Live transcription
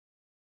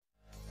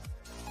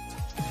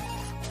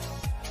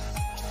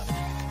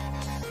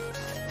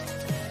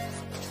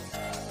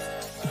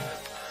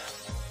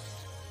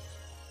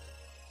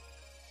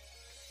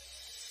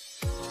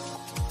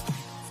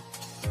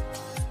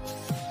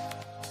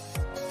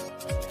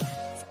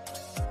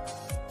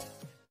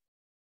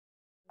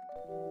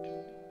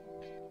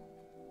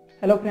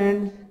Hello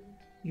friends,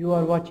 you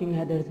are watching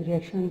Haider's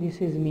reaction. This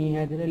is me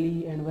Haider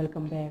Ali and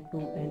welcome back to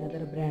another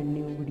brand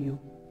new video।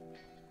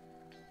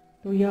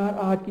 तो यार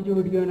आज की जो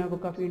video है ना वो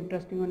काफ़ी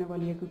इंटरेस्टिंग होने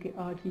वाली है, क्योंकि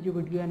आज की जो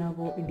वीडियो है ना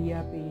वो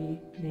इंडिया पे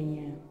नहीं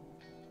है।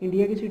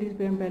 इंडिया की सिटीज़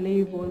पे हम पहले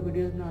ही बहुत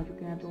वीडियोस बना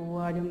चुके हैं, तो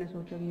आज हमने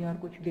सोचा कि यार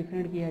कुछ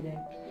डिफरेंट किया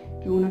जाए,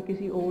 क्यों ना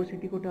किसी और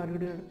सिटी को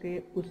टारगेट करके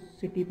उस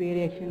सिटी पे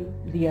रिएक्शन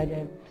दिया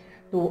जाए।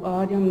 तो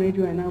आज हमने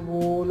जो है ना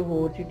वो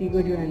लाहौर सिटी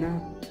को जो है ना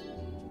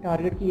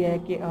टारगेट किया है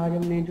कि आज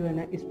हमने जो है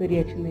ना इस पर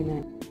रिएक्शन देना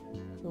है।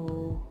 तो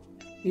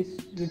इस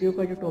वीडियो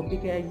का जो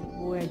टॉपिक है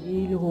वो है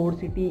जी Lahore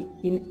city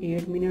in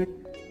 8 minute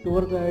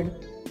tour guide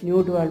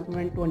new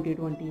development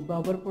 2020।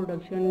 Babar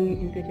production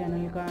इनके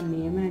चैनल का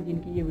नेम है,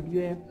 जिनकी ये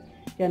वीडियो है।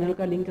 चैनल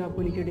का लिंक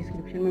आपको नीचे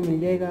डिस्क्रिप्शन में मिल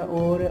जाएगा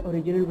और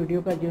ओरिजिनल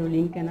वीडियो का जो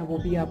लिंक है ना वो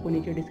भी आपको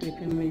नीचे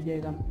डिस्क्रिप्शन में मिल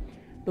जाएगा।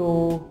 तो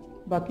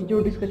बाकी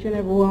जो डिस्कशन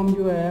है वो हम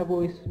जो है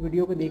वो इस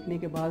वीडियो को देखने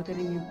के बाद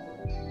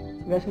करेंगे।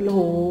 वैसे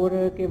लाहौर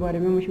के बारे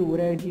में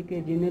मशहूर है जी कि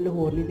जिन्हें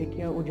लाहौर नहीं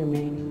देखा वो जमे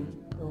ही नहीं।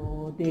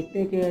 तो देखते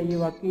हैं कि ये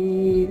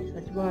वाकई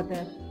सच बात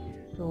है।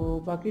 तो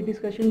बाकी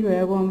डिस्कशन जो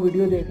है वो हम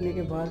वीडियो देखने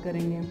के बाद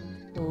करेंगे।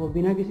 तो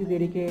बिना किसी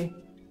देरी के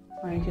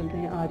आगे चलते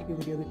हैं आज की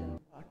वीडियो की तरफ।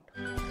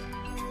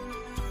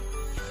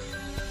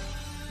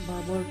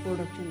 Babar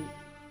production,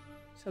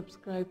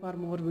 subscribe for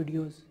more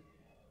videos.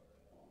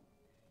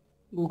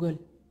 Google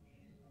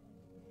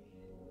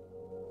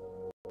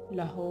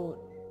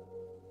Lahore,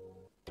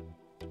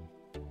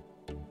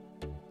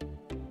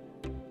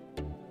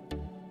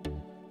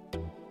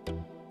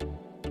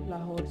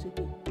 Lahore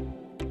city.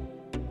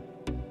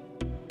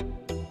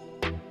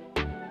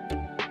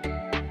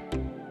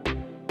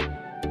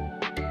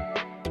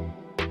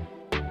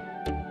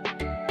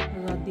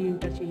 आज़ादी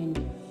इंटरचेंज,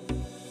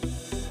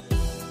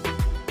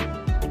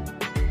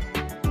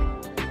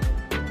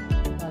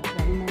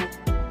 बादशाही मोड़,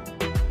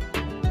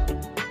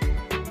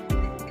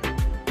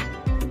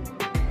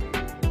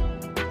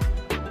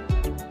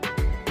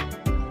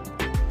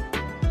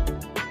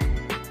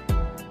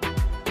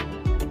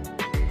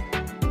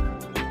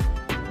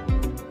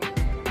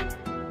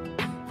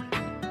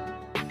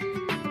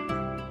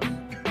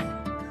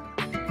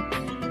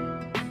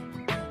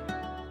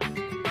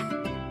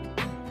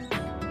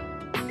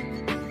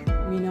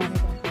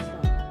 मीनार।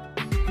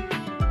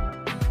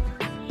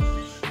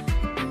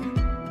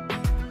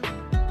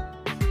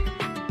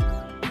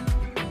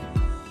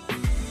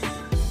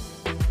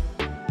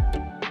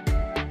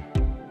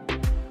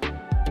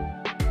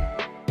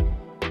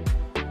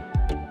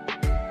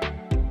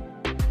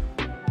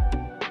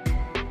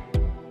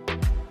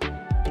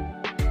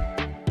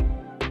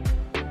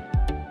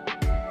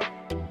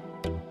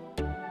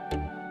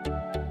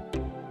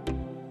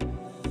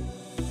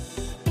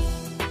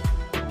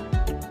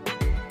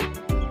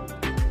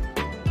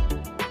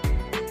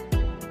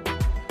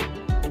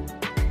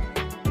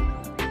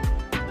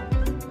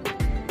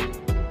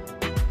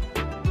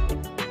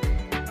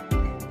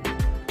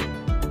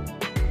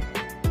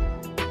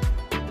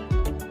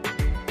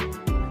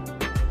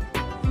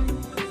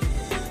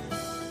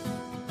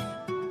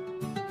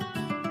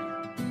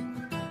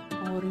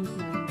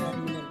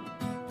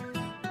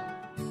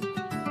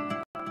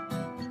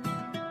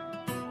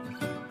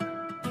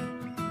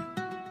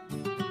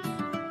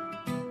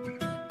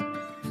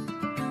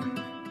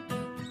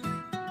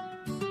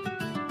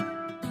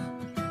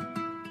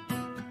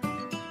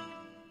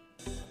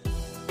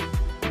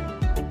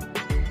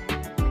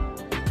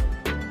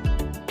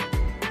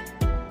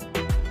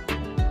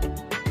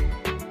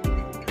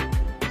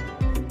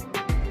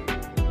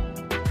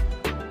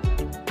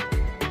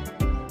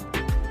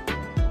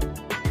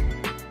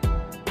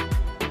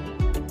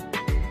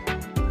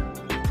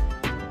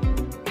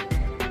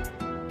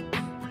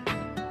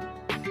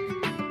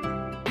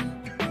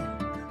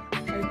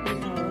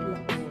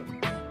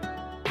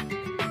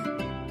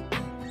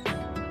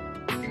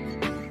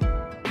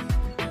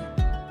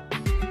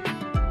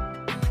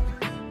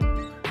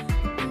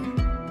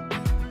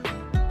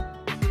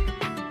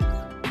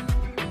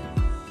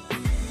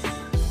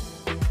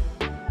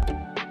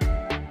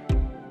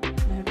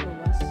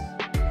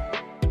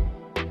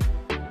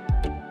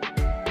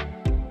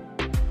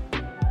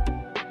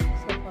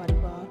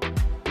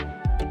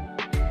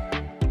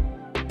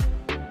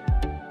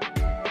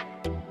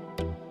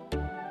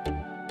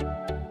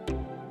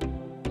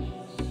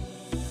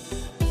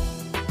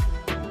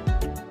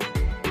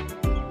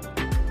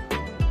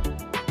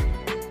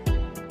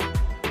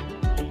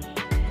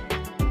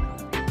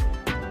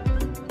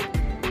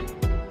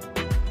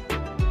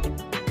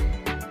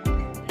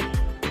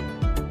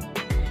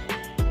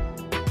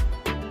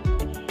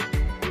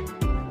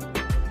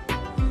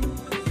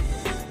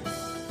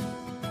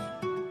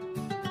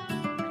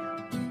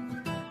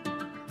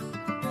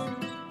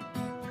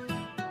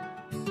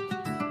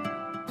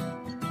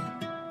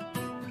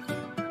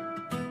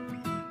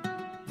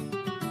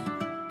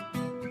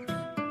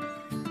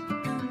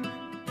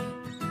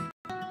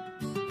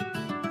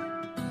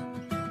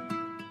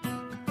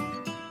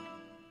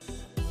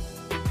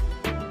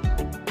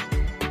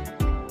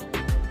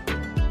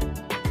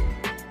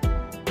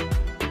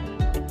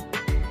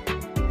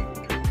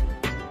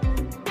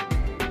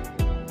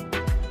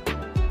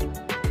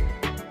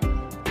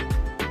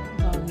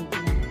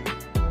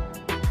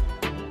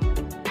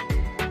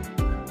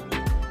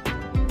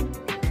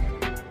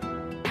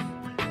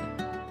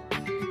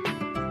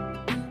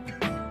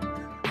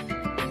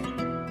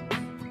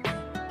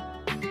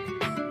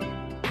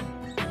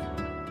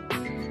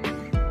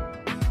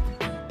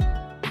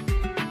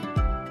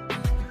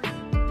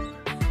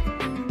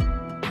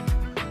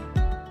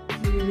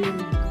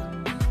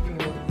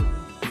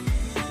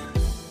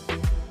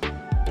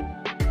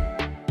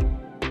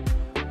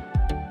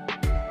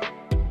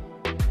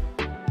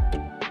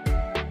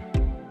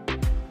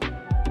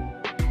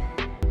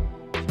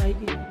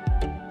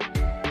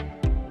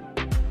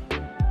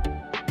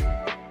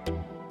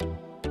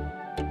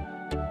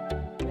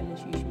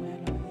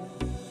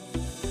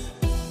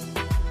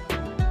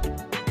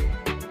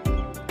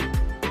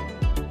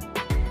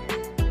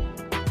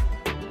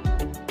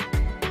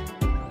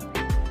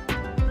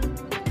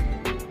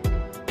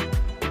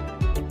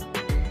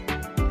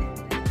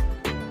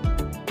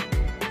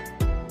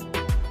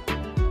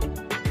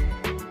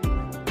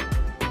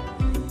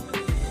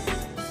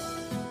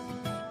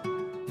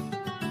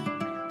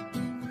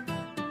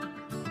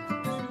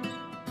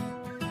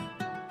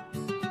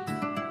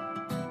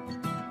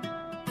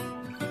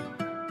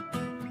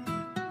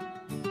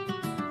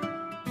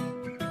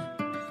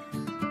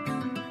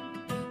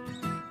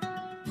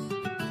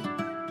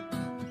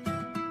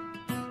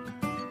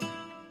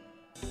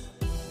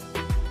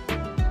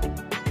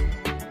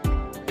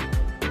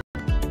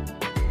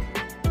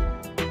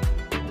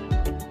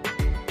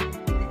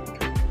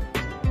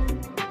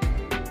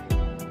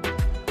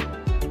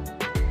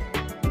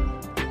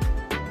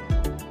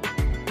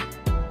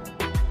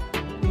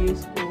 BA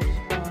Sports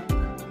Bar।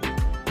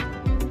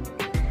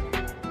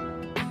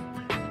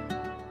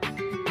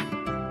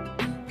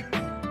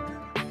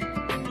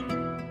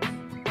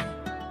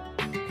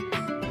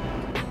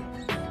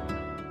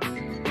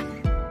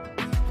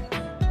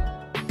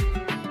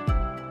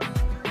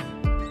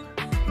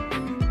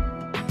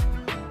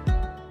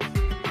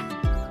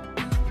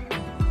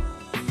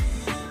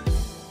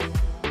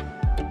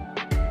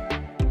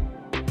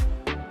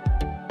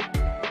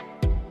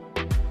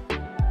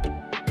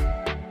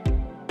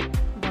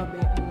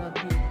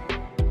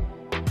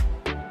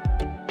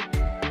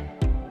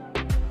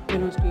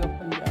 University of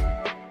Punjab,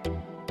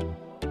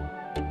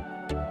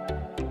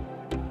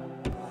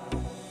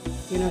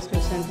 university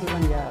of central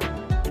Punjab,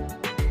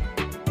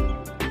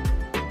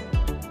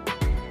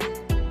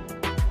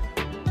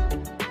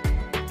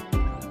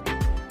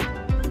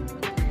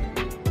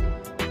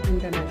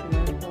 international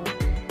airport,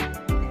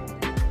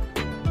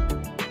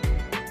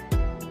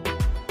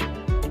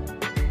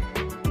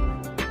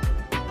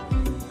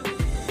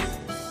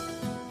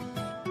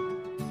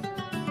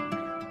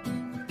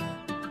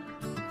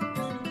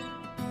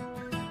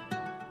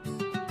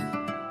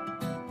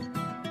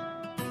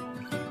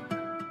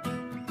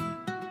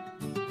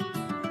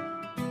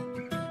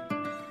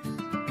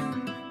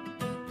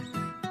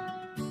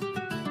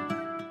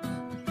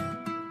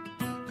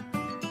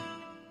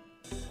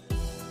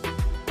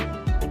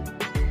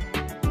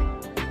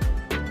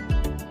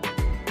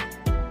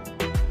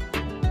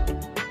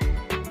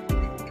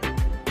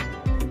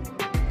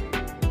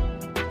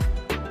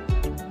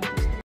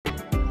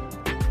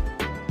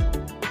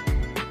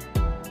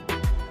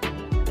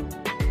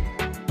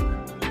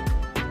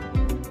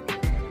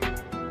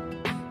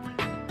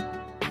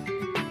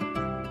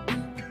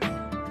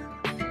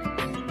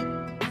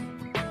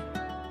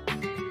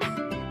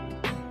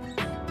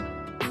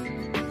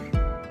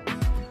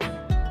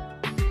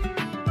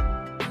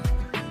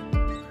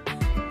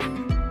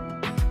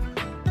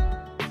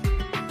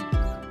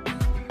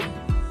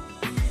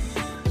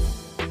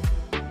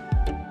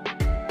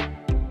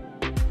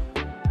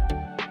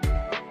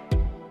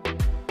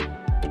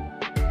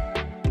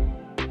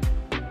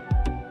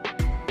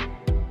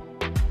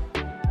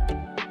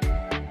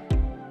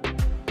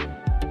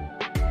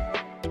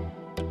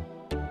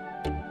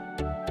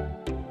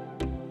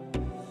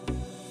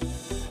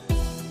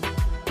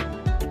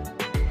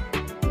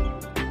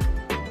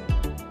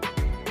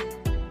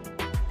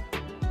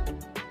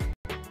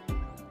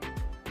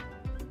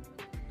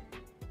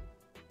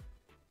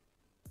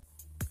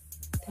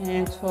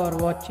 Thanks for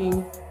watching.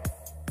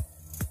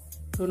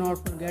 Do not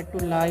forget to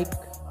like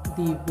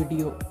the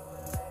video.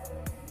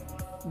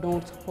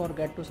 Don't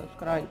forget to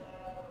subscribe.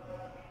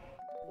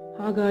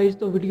 हाँ guys,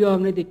 तो video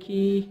आपने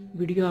देखी,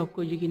 video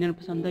आपको यकीनन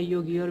पसंद आई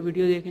होगी और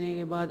वीडियो देखने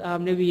के बाद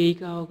आपने भी यही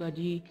कहा होगा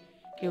जी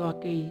कि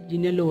वाकई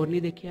जिन्हें लाहौर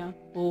नहीं देखा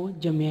वो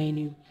जमया ही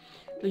नहीं।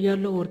 तो यार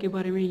लाहौर के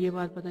बारे में ये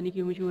बात पता नहीं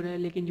क्यों मशहूर है,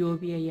 लेकिन जो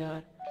भी है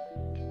यार,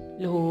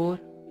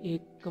 लाहौर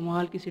एक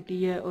कमाल की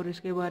सिटी है और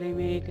इसके बारे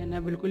में ये कहना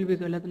बिल्कुल भी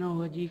गलत ना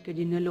होगा जी कि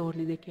जिन्हें लाहौर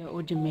नहीं देखा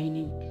और जमया ही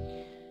नहीं।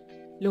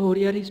 लाहौर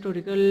यार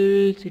हिस्टोरिकल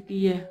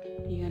सिटी है,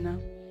 ठीक है ना।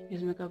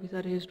 इसमें काफ़ी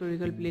सारे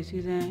हिस्टोरिकल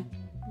प्लेसेस हैं,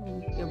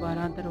 के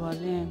 12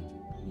 दरवाजे हैं,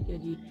 ठीक है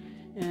जी।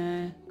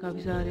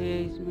 काफ़ी सारे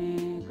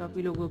इसमें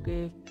काफ़ी लोगों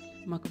के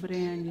मकबरे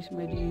हैं,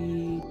 जिसमें जी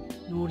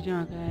नूर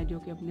जहाँ का है जो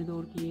कि अपने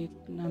दौर की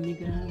एक नामी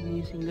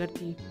ग्रामी सिंगर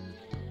थी।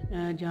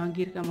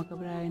 जहांगीर का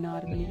मकबरा है,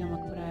 नारकली का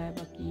मकबरा है,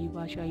 बाकी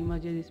बादशाही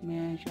मस्जिद इसमें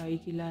है, शाही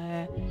किला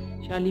है,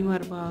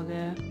 शालीमार बाग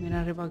है,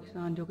 मीनार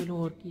पाकिस्तान जो कि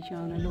लाहौर की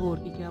शान है। लाहौर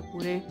की क्या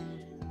पूरे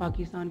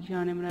पाकिस्तान की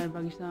शान है मीनार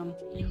पाकिस्तान।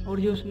 और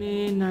जो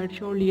उसने नाइट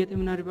शॉट लिए थे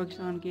मीनार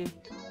पाकिस्तान के,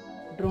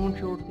 ड्रोन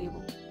शॉट थे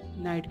वो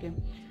नाइट के,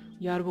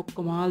 यार वो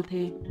कमाल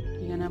थे,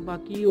 ठीक है ना।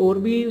 बाकी और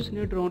भी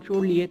उसने ड्रोन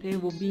शॉट लिए थे,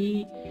 वो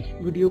भी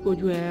वीडियो को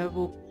जो है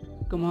वो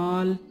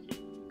कमाल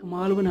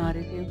बना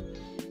रहे थे।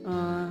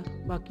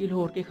 बाकी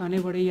लाहौर के खाने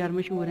बड़े यार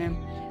मशहूर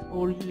हैं।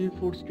 ओल्ड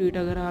फूड स्ट्रीट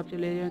अगर आप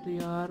चले जाएँ तो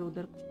यार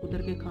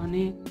उधर के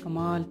खाने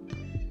कमाल,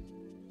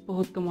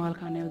 बहुत कमाल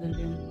खाने उधर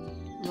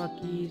के।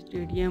 बाकी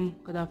स्टेडियम,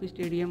 कदाफ़ी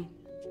स्टेडियम,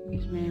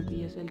 इसमें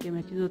PSL के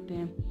मैचेस होते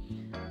हैं।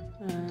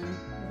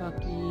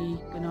 बाकी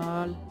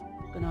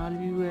कनाल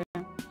व्यू है,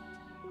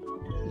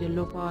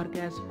 येलो पार्क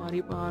है,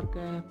 सफारी पार्क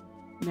है,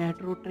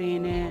 मेट्रो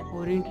ट्रेन है,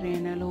 ओरेंज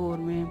ट्रेन है लाहौर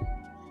में।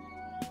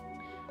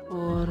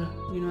 और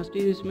यूनिवर्सिटी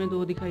इसमें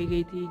 2 दिखाई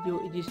गई थी,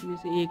 जिसमें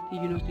से एक थी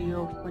यूनिवर्सिटी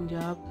ऑफ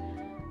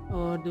पंजाब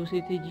और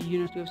दूसरी थी जी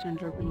university of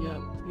central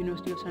Punjab.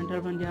 University of central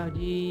Punjab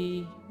जी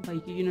भाई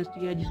की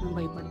यूनिवर्सिटी है, जिसमें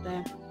भाई पढ़ता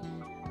है।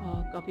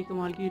 काफ़ी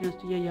कमाल की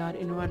यूनिवर्सिटी है यार,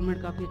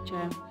 इन्वायरमेंट काफ़ी अच्छा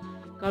है।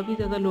 काफ़ी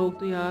ज़्यादा लोग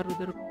तो यार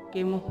उधर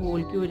के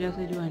माहौल की वजह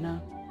से जो है ना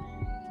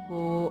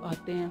वो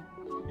आते हैं।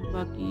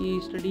 बाकी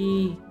स्टडी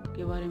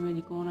के बारे में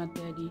जी कौन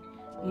आता है जी,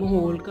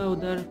 माहौल का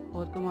उधर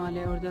बहुत कमाल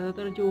है और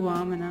ज़्यादातर जो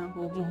आवाम है ना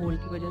वो माहौल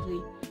की वजह से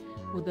ही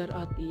उधर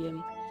आती है।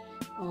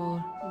 और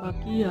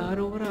बाकी यार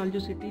ओवरऑल जो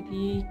सिटी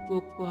थी वो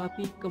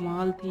काफ़ी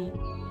कमाल थी,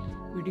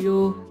 वीडियो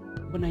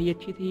बनाई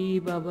अच्छी थी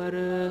बाबर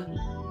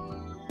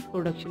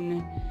प्रोडक्शन ने।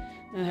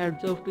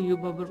 Heads of to you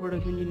Babar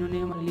production, जिन्होंने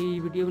हमारे लिए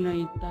वीडियो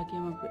बनाई ताकि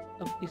हम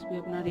अब इस पर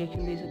अपना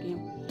रिएक्शन दे सकें।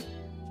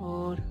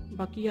 और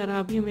बाकी यार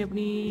आप भी हमें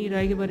अपनी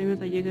राय के बारे में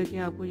बताइएगा कि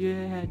आपको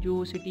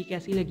जो सिटी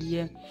कैसी लगी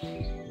है।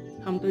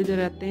 हम तो इधर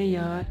रहते हैं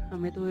यार,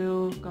 हमें तो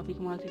काफ़ी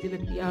कमाल सिटी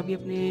लगती है। आप भी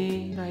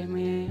अपने राय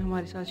में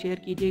हमारे साथ शेयर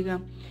कीजिएगा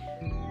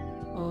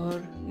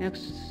और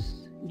नेक्स्ट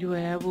जो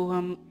है वो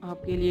हम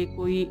आपके लिए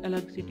कोई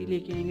अलग सिटी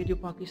लेके आएंगे जो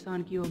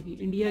पाकिस्तान की होगी।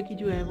 इंडिया की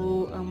जो है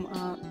वो हम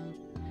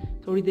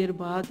थोड़ी देर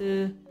बाद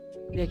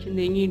रिएक्शन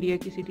देंगे इंडिया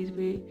की सिटीज़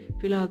पे।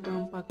 फ़िलहाल तो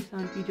हम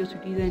पाकिस्तान की जो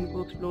सिटीज़ हैं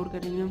इनको एक्सप्लोर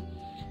करेंगे।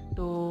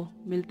 तो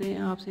मिलते हैं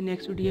आपसे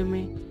नेक्स्ट वीडियो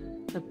में,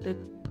 तब तक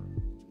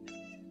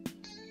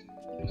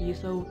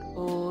पीस आउट।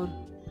 और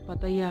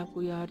पता ही है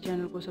आपको यार,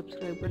 चैनल को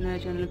सब्सक्राइब करना है,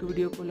 चैनल की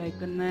वीडियो को लाइक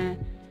करना है,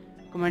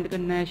 कमेंट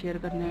करना है, शेयर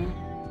करना है।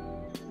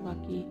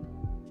 बाकी